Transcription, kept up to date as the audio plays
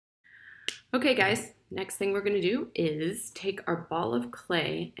Okay guys, next thing we're gonna do is take our ball of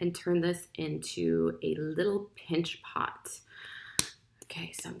clay and turn this into a little pinch pot.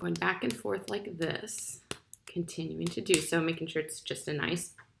 Okay, so I'm going back and forth like this, continuing to do so, making sure it's just a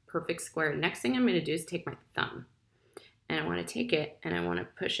nice, perfect square. Next thing I'm gonna do is take my thumb, and I wanna take it and I wanna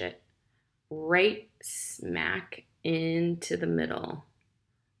push it right smack into the middle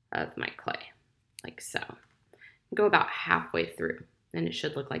of my clay, like so. Go about halfway through, and it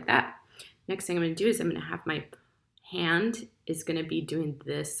should look like that. Next thing I'm going to do is I'm going to have my hand is going to be doing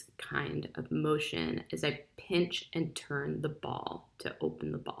this kind of motion as I pinch and turn the ball to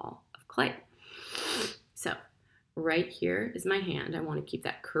open the ball of clay. So right here is my hand. I want to keep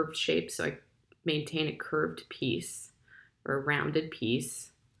that curved shape so I maintain a curved piece or a rounded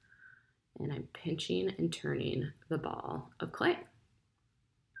piece. And I'm pinching and turning the ball of clay.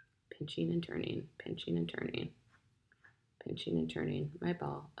 Pinching and turning, pinching and turning, pinching and turning my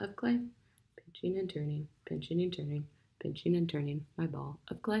ball of clay. Pinching and turning, pinching and turning, pinching and turning my ball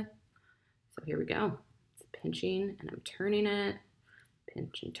of clay. So here we go. It's pinching and I'm turning it,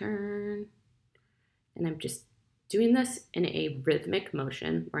 pinch and turn. And I'm just doing this in a rhythmic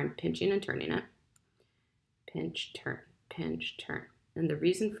motion where I'm pinching and turning it. Pinch, turn, pinch, turn. And the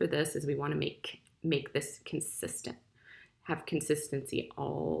reason for this is we want to make this consistent, have consistency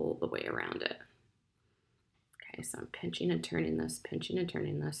all the way around it. Okay, so I'm pinching and turning this, pinching and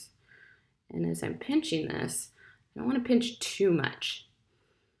turning this. And as I'm pinching this, I don't want to pinch too much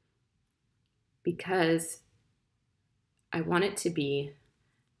because I want it to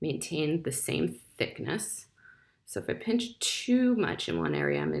maintain the same thickness. So if I pinch too much in one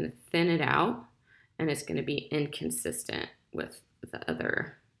area, I'm going to thin it out and it's going to be inconsistent with the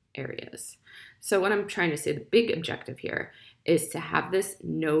other areas. So what I'm trying to say, the big objective here is to have this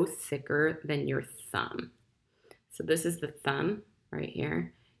no thicker than your thumb. So this is the thumb right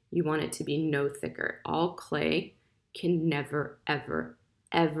here. You want it to be no thicker. All clay can never, ever,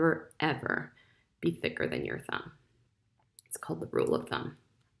 ever, ever be thicker than your thumb. It's called the rule of thumb.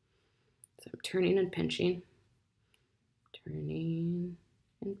 So I'm turning and pinching, turning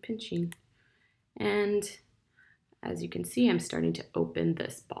and pinching. And as you can see, I'm starting to open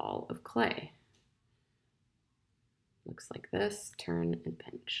this ball of clay. Looks like this, turn and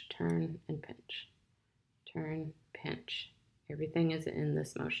pinch, turn and pinch, turn, pinch. Everything is in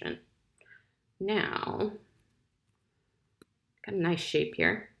this motion. Now, got a nice shape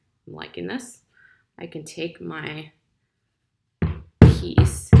here. I'm liking this. I can take my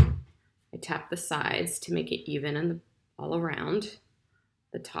piece, I tap the sides to make it even and all around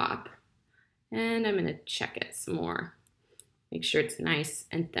the top, and I'm gonna check it some more. Make sure it's nice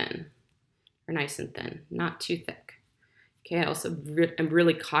and thin, or nice and thin, not too thick. Okay, I'm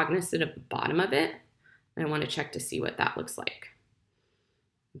really cognizant of the bottom of it, and I want to check to see what that looks like.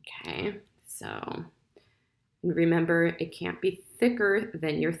 Okay, so remember, it can't be thicker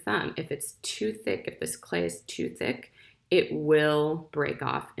than your thumb. If it's too thick, if this clay is too thick, it will break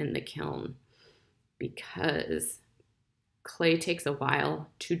off in the kiln because clay takes a while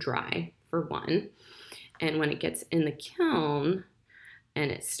to dry, for one. And when it gets in the kiln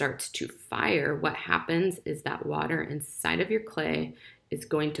and it starts to fire, what happens is that water inside of your clay is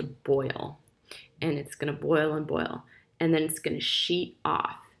going to boil. And it's going to boil and boil. And then it's going to sheet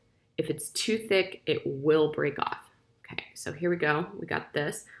off. If it's too thick, it will break off. Okay, so here we go. We got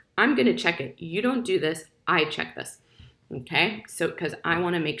this. I'm going to check it. You don't do this. I check this. Okay, so because I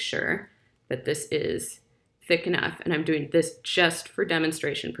want to make sure that this is thick enough. And I'm doing this just for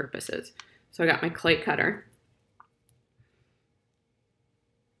demonstration purposes. So I got my clay cutter.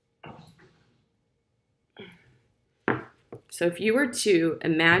 So if you were to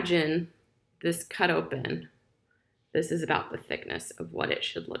imagine this cut open, this is about the thickness of what it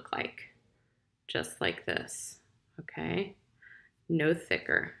should look like. Just like this, okay? No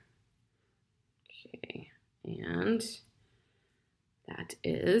thicker. Okay, and that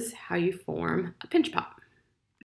is how you form a pinch pot.